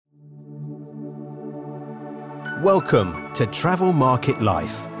Welcome to Travel Market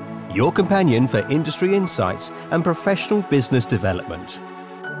Life, your companion for industry insights and professional business development.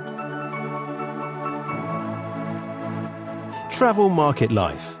 Travel Market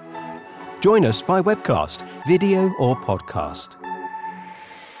Life. Join us by webcast, video or podcast.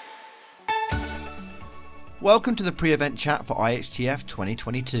 Welcome to the pre-event chat for IHTF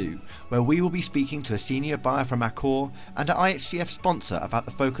 2022, where we will be speaking to a senior buyer from Accor and an IHTF sponsor about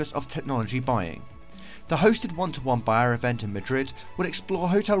the focus of technology buying. The hosted one-to-one buyer event in Madrid will explore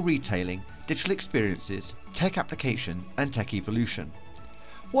hotel retailing, digital experiences, tech application and tech evolution.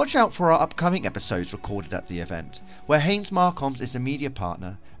 Watch out for our upcoming episodes recorded at the event, where Haynes Marcoms is a media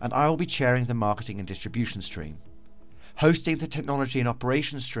partner and I will be chairing the marketing and distribution stream. Hosting the technology and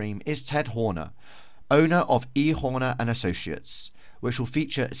operations stream is Ted Horner, owner of E. Horner and Associates, which will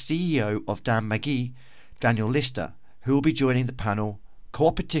feature CEO of Dan Magee, Daniel Lister, who will be joining the panel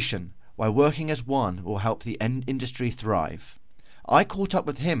Co-opetition, why working as one will help the industry thrive. I caught up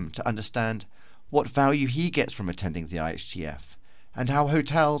with him to understand what value he gets from attending the IHTF and how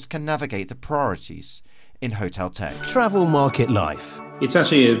hotels can navigate the priorities in hotel tech. Travel Market Life. It's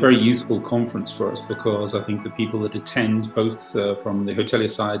actually a very useful conference for us because I think the people that attend, both from the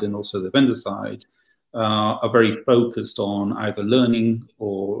hotelier side and also the vendor side, are very focused on either learning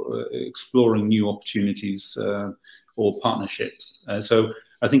or exploring new opportunities or partnerships. So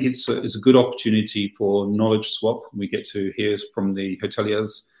I think it's a good opportunity for knowledge swap. We get to hear from the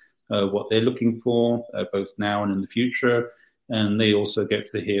hoteliers what they're looking for, both now and in the future. And they also get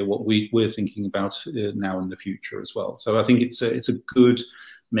to hear what we're thinking about now in the future as well. So I think it's a good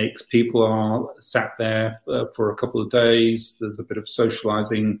mix. People are sat there for a couple of days. There's a bit of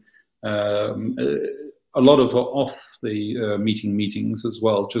socializing. A lot of off the meetings as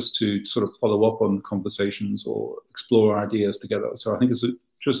well, just to sort of follow up on conversations or explore ideas together. So I think it's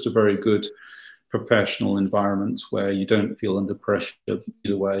just a very good professional environment where you don't feel under pressure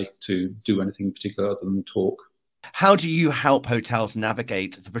either way to do anything particular other than talk. How do you help hotels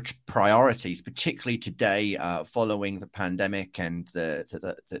navigate the priorities, particularly today, following the pandemic and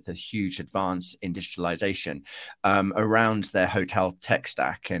the huge advance in digitalization around their hotel tech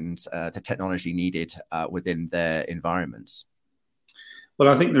stack and the technology needed within their environments? Well,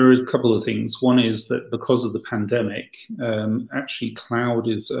 I think there are a couple of things. One is that because of the pandemic, actually cloud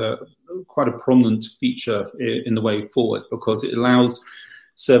is quite a prominent feature in the way forward because it allows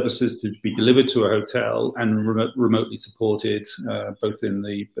services to be delivered to a hotel and remotely supported, both in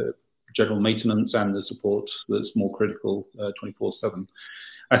the general maintenance and the support that's more critical 24/7.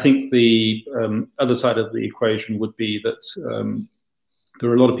 I think the other side of the equation would be that there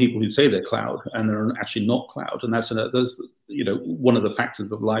are a lot of people who say they're cloud and they're actually not cloud, and that's one of the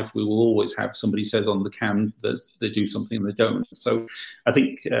factors of life. We will always have somebody says on the can that they do something and they don't. So I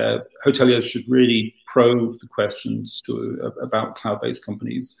think hoteliers should really probe the questions about cloud-based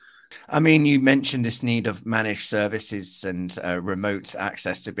companies. I mean, you mentioned this need of managed services and remote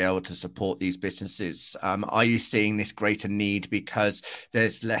access to be able to support these businesses. Are you seeing this greater need because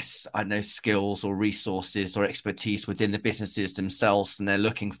there's less, skills or resources or expertise within the businesses themselves, and they're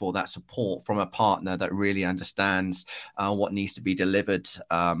looking for that support from a partner that really understands what needs to be delivered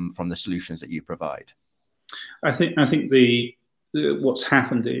from the solutions that you provide? I think what's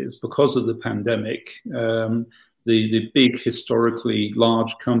happened is because of the pandemic, the big historically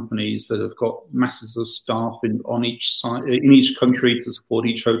large companies that have got masses of staff in each country to support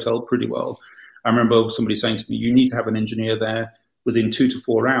each hotel pretty well. I remember somebody saying to me, you need to have an engineer there within 2 to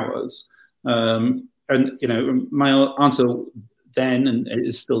 4 hours. And my answer then, and it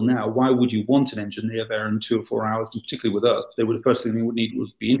is still now, why would you want an engineer there in 2 or 4 hours? And particularly with us, the first thing they would need would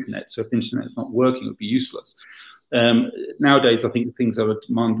be internet. So if the internet's not working, it would be useless. Nowadays, I think things are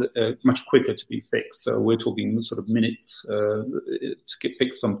much quicker to be fixed. So we're talking sort of minutes to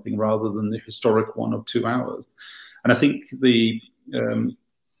fix something rather than the historic 1 or 2 hours. And I think the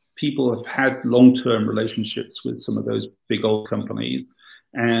people have had long-term relationships with some of those big old companies.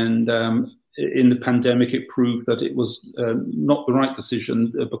 And in the pandemic, it proved that it was not the right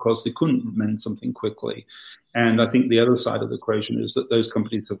decision because they couldn't mend something quickly. And I think the other side of the equation is that those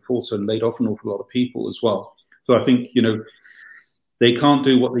companies have also laid off an awful lot of people as well. So I think, they can't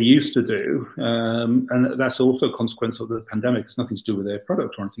do what they used to do. And that's also a consequence of the pandemic. It's nothing to do with their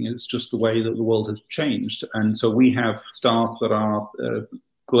product or anything. It's just the way that the world has changed. And so we have staff that are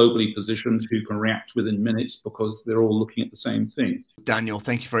globally positioned who can react within minutes because they're all looking at the same thing. Daniel,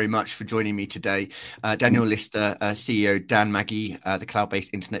 thank you very much for joining me today. Daniel Lister, CEO, Dan Magee, the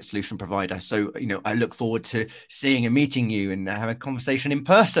cloud-based internet solution provider. So, I look forward to seeing and meeting you and having a conversation in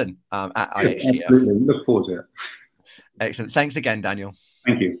person at IHTF. Absolutely. Look forward to it. Excellent. Thanks again, Daniel.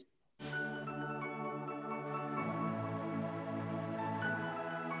 Thank you.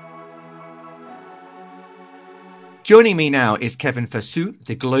 Joining me now is Kevin Fassou,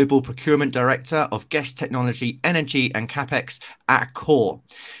 the Global Procurement Director of Guest Technology, Energy and CapEx at Accor.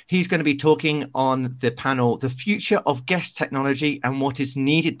 He's going to be talking on the panel, The Future of Guest Technology and What is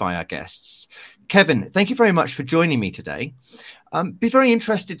Needed by Our Guests. Kevin, thank you very much for joining me today. Be very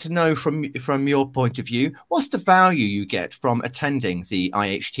interested to know from your point of view, what's the value you get from attending the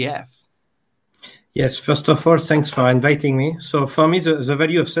IHTF? Yes, first of all, thanks for inviting me. So for me, the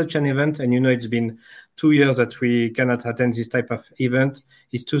value of such an event, and it's been 2 years that we cannot attend this type of event,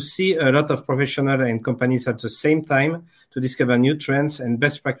 is to see a lot of professionals and companies at the same time to discover new trends and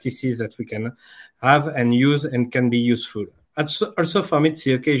best practices that we can have and use and can be useful. Also for me, it's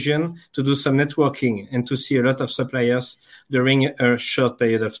the occasion to do some networking and to see a lot of suppliers during a short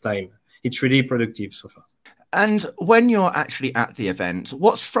period of time. It's really productive so far. And when you're actually at the event,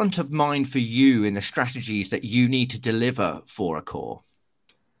 what's front of mind for you in the strategies that you need to deliver for Accor?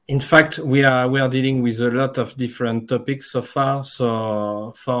 In fact, we are dealing with a lot of different topics so far.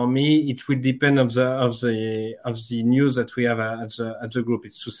 So for me, it will depend of the news that we have at the group.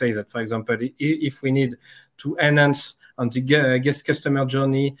 It's to say that, for example, if we need to enhance on the guest customer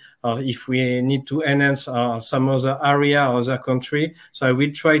journey, or if we need to enhance some other area or other country, so I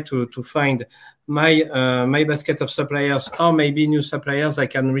will try to find my basket of suppliers, or maybe new suppliers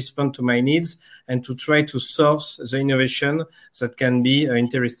that can respond to my needs, and to try to source the innovation that can be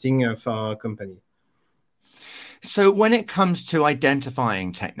interesting for our company. So when it comes to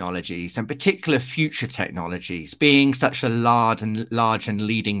identifying technologies, and particular future technologies, being such a large and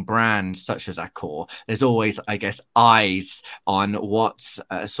leading brand such as Accor, there's always, I guess, eyes on what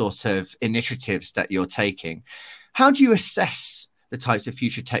sort of initiatives that you're taking. How do you assess the types of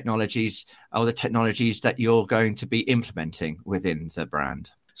future technologies or the technologies that you're going to be implementing within the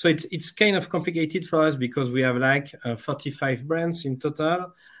brand? So it's kind of complicated for us because we have 45 brands in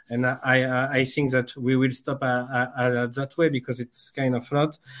total. And I think that we will stop that way because it's kind of a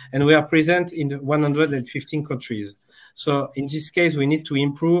lot. And we are present in 115 countries. So in this case, we need to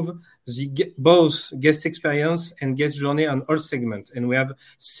improve both guest experience and guest journey on all segments. And we have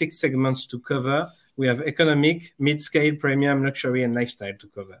 6 segments to cover. We have economic, mid-scale, premium, luxury, and lifestyle to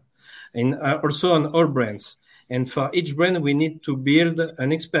cover. And also on all brands. And for each brand, we need to build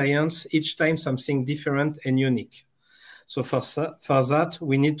an experience each time something different and unique. So for that,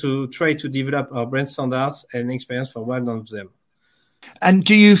 we need to try to develop our brand standards and experience for one of them. And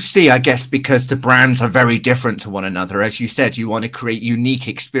do you see, I guess, because the brands are very different to one another, as you said, you want to create unique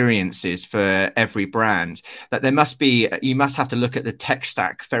experiences for every brand, that you must have to look at the tech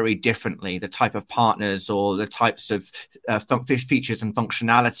stack very differently, the type of partners or the types of features and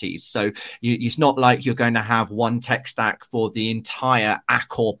functionalities. So it's not like you're going to have one tech stack for the entire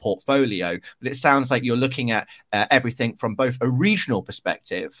Accor portfolio, but it sounds like you're looking at everything from both a regional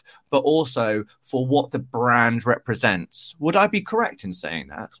perspective, but also for what the brand represents. Would I be correct in saying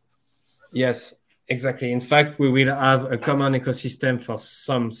that? Yes, exactly. In fact, we will have a common ecosystem for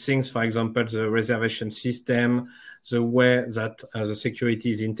some things. For example, the reservation system, the way that the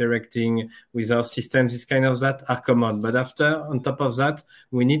security is interacting with our systems, this kind of that are common. But after, on top of that,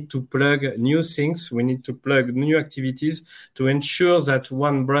 we need to plug new things. We need to plug new activities to ensure that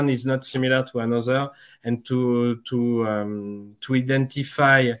one brand is not similar to another, and to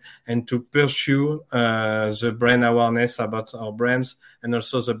identify and to pursue the brand awareness about our brands and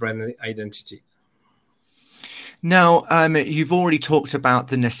also the brand identity. Now, you've already talked about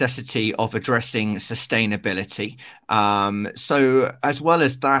the necessity of addressing sustainability. So as well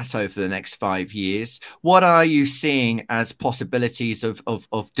as that, over the next 5 years, what are you seeing as possibilities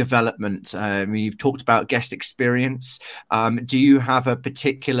of development? You've talked about guest experience. Do you have a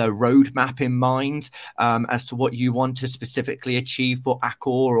particular roadmap in mind as to what you want to specifically achieve for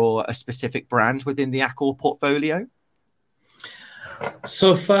Accor or a specific brand within the Accor portfolio?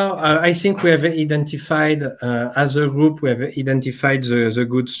 So far, I think we have identified, as a group, we have identified the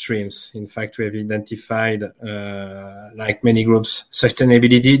good streams. In fact, we have identified, like many groups,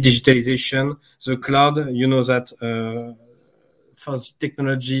 sustainability, digitalization, the cloud. You know that for the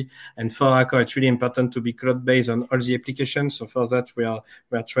technology and for Accor, it's really important to be cloud-based on all the applications. So for that, we are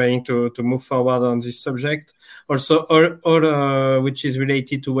trying to move forward on this subject. Also, all which is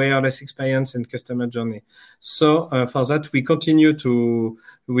related to wireless experience and customer journey. So for that, we continue to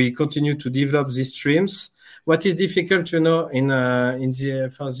develop these streams. What is difficult, for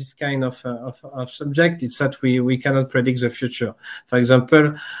this kind of subject, is that we cannot predict the future. For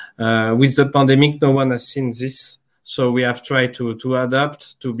example, with the pandemic, no one has seen this. So we have tried to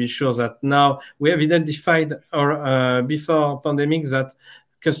adapt to be sure that now we have identified before pandemic that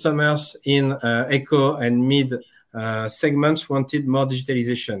customers in eco and mid segments wanted more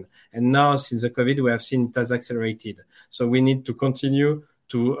digitalization. And now, since the COVID, we have seen it has accelerated. So we need to continue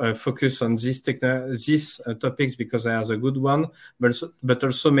to focus on these topics because they are the good one, but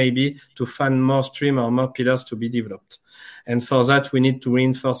also maybe to find more stream or more pillars to be developed. And for that, we need to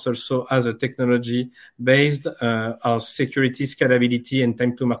reinforce also as a technology-based our security, scalability, and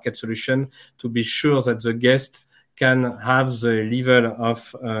time-to-market solution to be sure that the guest can have the level of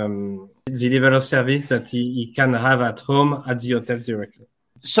service that he can have at home at the hotel directly.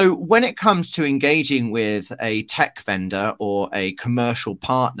 So when it comes to engaging with a tech vendor or a commercial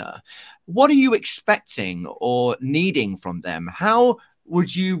partner, what are you expecting or needing from them? How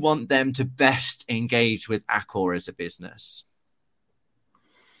would you want them to best engage with Accor as a business?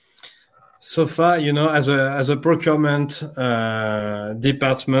 So far, as a procurement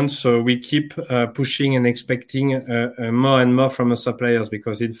department, so we keep pushing and expecting more and more from the suppliers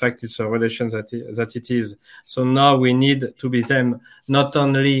because, in fact, it's a relation that it is. So now we need to be them not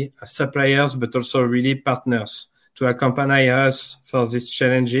only suppliers but also really partners to accompany us for these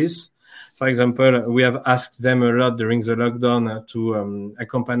challenges. For example, we have asked them a lot during the lockdown to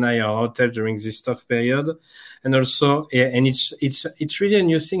accompany our hotel during this tough period. And also, and it's really a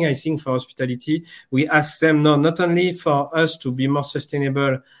new thing, I think, for hospitality. We ask them not only for us to be more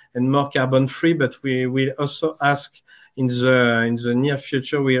sustainable and more carbon free, but we will also ask in the near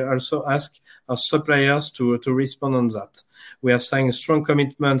future, we also ask our suppliers to respond on that. We have signed strong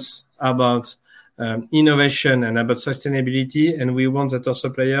commitments about innovation and about sustainability, and we want that our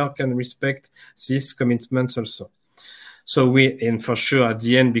supplier can respect these commitments also. So and for sure at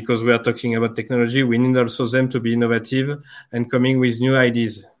the end, because we are talking about technology, we need also them to be innovative and coming with new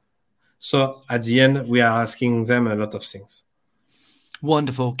ideas. So at the end, we are asking them a lot of things.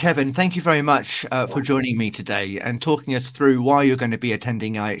 Wonderful. Kevin, thank you very much for joining me today and talking us through why you're going to be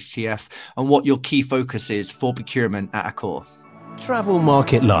attending IHTF and what your key focus is for procurement at Accor. Travel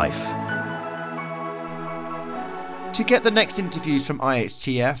Market Life. To get the next interviews from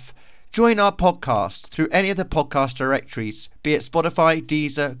IHTF, join our podcast through any of the podcast directories, be it Spotify,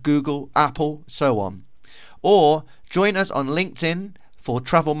 Deezer, Google, Apple, so on. Or join us on LinkedIn for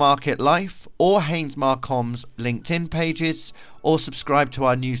Travel Market Life or Haynes Marcom's LinkedIn pages, or subscribe to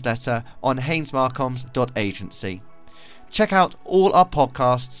our newsletter on haynesmarcoms.agency. Check out all our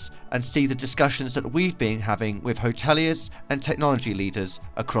podcasts and see the discussions that we've been having with hoteliers and technology leaders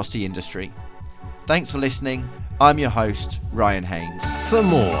across the industry. Thanks for listening. I'm your host, Ryan Haynes. For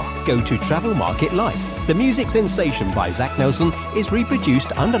more, go to Travel Market Life. The music Sensation by Zach Nelson is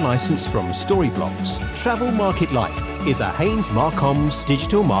reproduced under license from Storyblocks. Travel Market Life is a Haynes Marcoms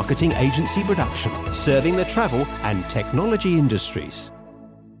digital marketing agency production, serving the travel and technology industries.